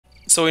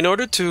So in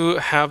order to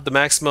have the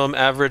maximum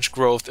average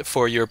growth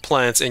for your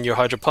plants in your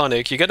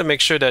hydroponic, you got to make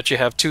sure that you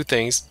have two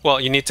things.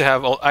 Well, you need to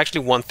have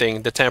actually one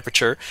thing, the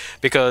temperature,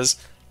 because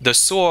the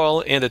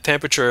soil and the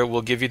temperature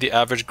will give you the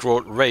average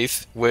growth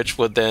rate, which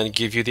will then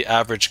give you the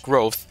average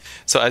growth.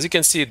 So as you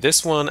can see,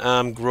 this one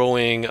I'm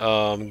growing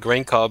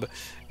grain cob,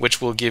 which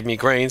will give me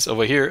grains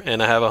over here,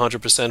 and I have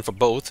 100% for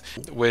both,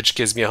 which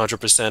gives me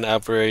 100%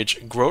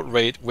 average growth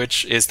rate,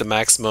 which is the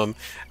maximum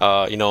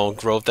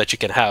growth that you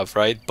can have,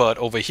 right? But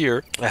over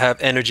here I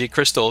have energy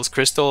crystals.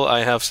 Crystal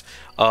I have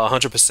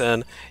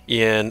 100%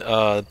 in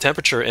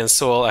temperature, and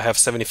soil I have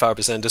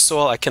 75%. The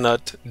soil I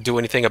cannot do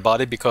anything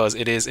about it because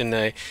it is in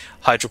a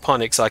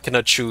hydroponic, so I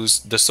cannot choose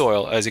the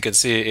soil. As you can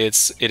see,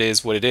 it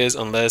is what it is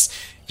unless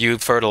you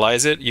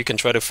fertilize it. You can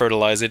try to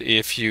fertilize it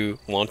if you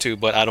want to,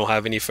 but I don't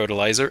have any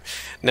fertilizer.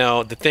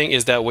 Now the thing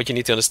is that what you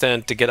need to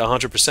understand to get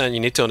 100%, you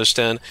need to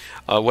understand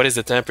what is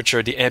the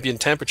temperature, the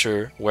ambient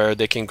temperature, where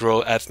they can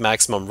grow at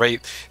maximum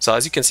rate. So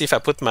as you can see, if I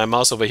put my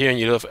mouse over here and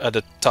you look at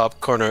the top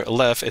corner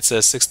left, it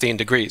says 16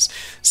 degrees.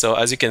 So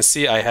as you can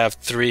see, I have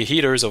 3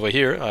 heaters over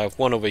here. I have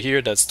one over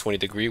here that's 20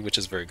 degree, which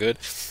is very good.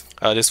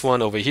 This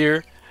one over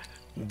here,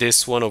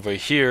 this one over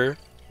here,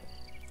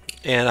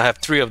 and I have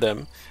 3 of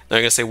them. Now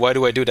you're gonna say, why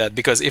do I do that?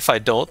 Because if I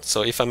don't,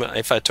 so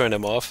if I turn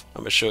them off,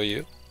 I'm gonna show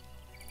you.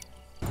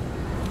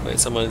 Wait,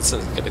 someone's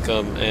gonna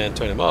come and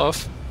turn them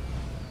off.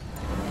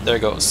 There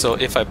you go. So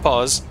if I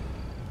pause,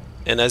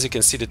 and as you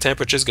can see, the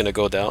temperature is gonna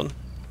go down.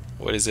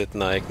 What is it,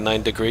 like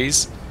 9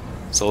 degrees?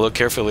 So look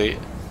carefully.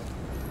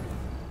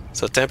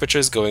 So temperature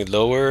is going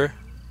lower,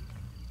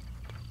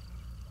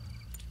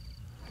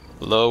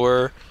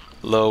 lower,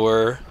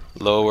 lower,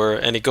 lower,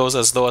 and it goes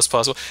as low as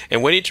possible.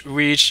 And when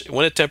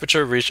the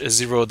temperature reaches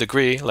 0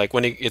 degree, like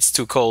when it's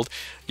too cold,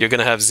 you're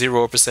gonna have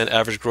 0%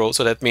 average growth.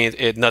 So that means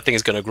nothing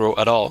is gonna grow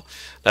at all.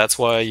 That's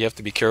why you have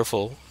to be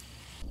careful.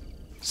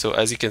 So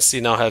as you can see,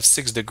 now I have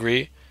 6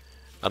 degree.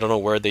 I don't know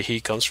where the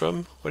heat comes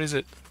from. What is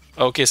it?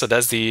 Okay, so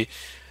that's the.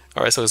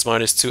 All right, so it's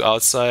 -2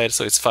 outside,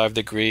 so it's 5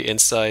 degree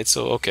inside.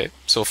 So okay,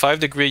 so 5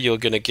 degree, you're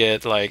gonna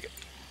get like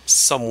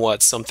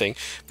somewhat something.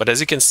 But as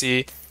you can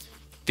see,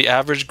 the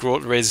average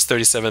growth rate is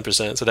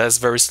 37%, so that's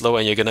very slow,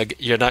 and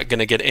you're not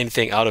gonna get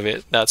anything out of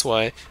it. That's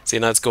why, see,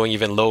 now it's going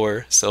even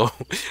lower. So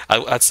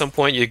at some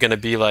point you're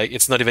gonna be like,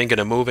 it's not even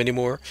gonna move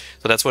anymore.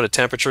 So that's why the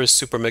temperature is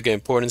super mega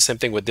important. Same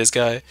thing with this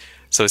guy.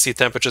 So you see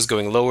temperature is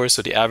going lower,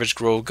 so the average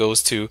growth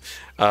goes to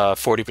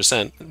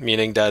 40%,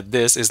 meaning that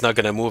this is not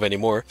gonna move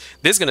anymore.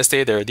 This is gonna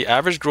stay there. The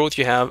average growth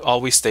you have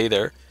always stay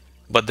there.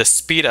 But the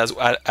speed as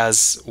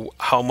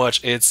how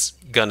much it's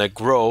gonna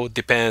grow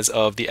depends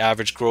of the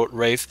average growth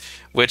rate,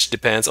 which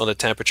depends on the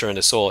temperature in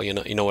the soil.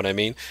 You know what I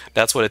mean?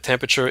 That's why the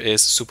temperature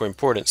is super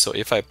important. So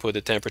if I put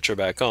the temperature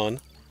back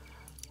on,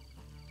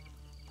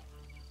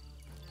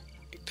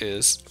 like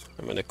this,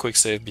 I'm gonna quick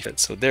save.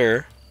 So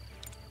there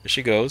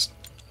she goes.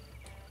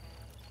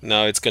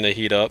 Now it's gonna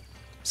heat up.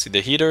 See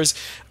the heaters,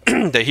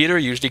 the heater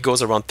usually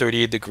goes around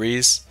 38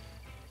 degrees,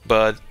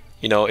 but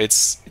you know, it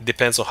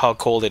depends on how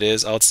cold it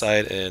is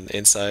outside and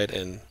inside.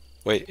 And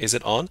wait, is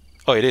it on?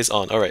 Oh, it is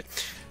on. All right.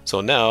 So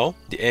now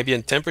the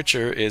ambient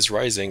temperature is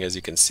rising, as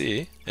you can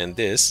see, and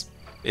this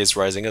is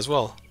rising as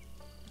well.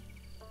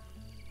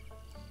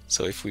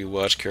 So if we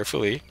watch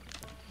carefully,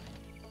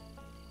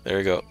 there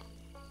we go.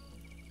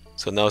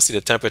 So now see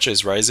the temperature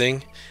is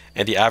rising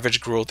and the average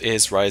growth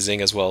is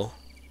rising as well.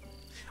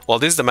 Well,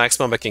 this is the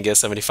maximum I can get,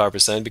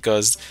 75%,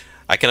 because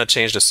I cannot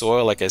change the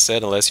soil, like I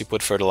said, unless you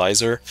put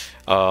fertilizer.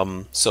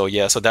 So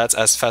yeah, so that's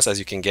as fast as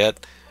you can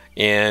get.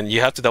 And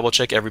you have to double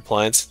check every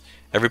plant.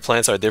 Every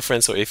plants are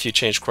different. So if you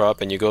change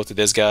crop and you go to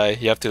this guy,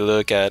 you have to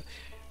look at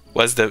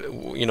what's the,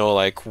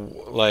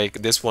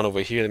 like this one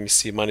over here. Let me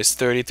see,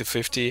 -30 to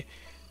 50.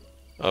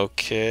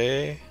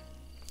 Okay.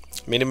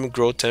 Minimum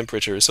growth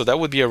temperature. So that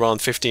would be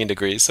around 15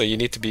 degrees. So you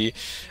need to be,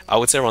 I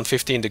would say around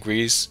 15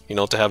 degrees,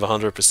 to have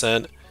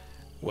 100%.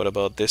 What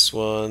about this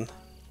one?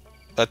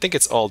 I think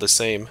it's all the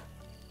same.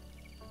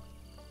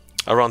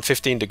 Around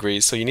 15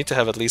 degrees. So you need to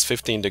have at least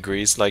 15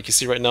 degrees. Like you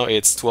see right now,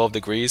 it's 12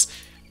 degrees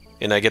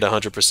and I get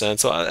 100%.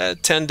 So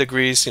at 10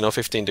 degrees,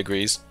 15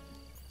 degrees.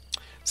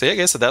 So yeah,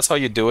 guys, so that's how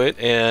you do it.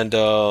 And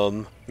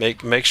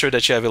make sure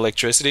that you have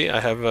electricity.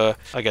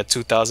 I got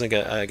 2,000,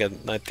 I got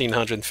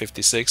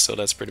 1,956, so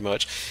that's pretty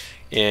much.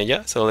 And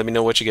yeah, so let me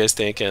know what you guys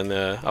think, and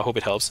I hope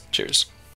it helps. Cheers.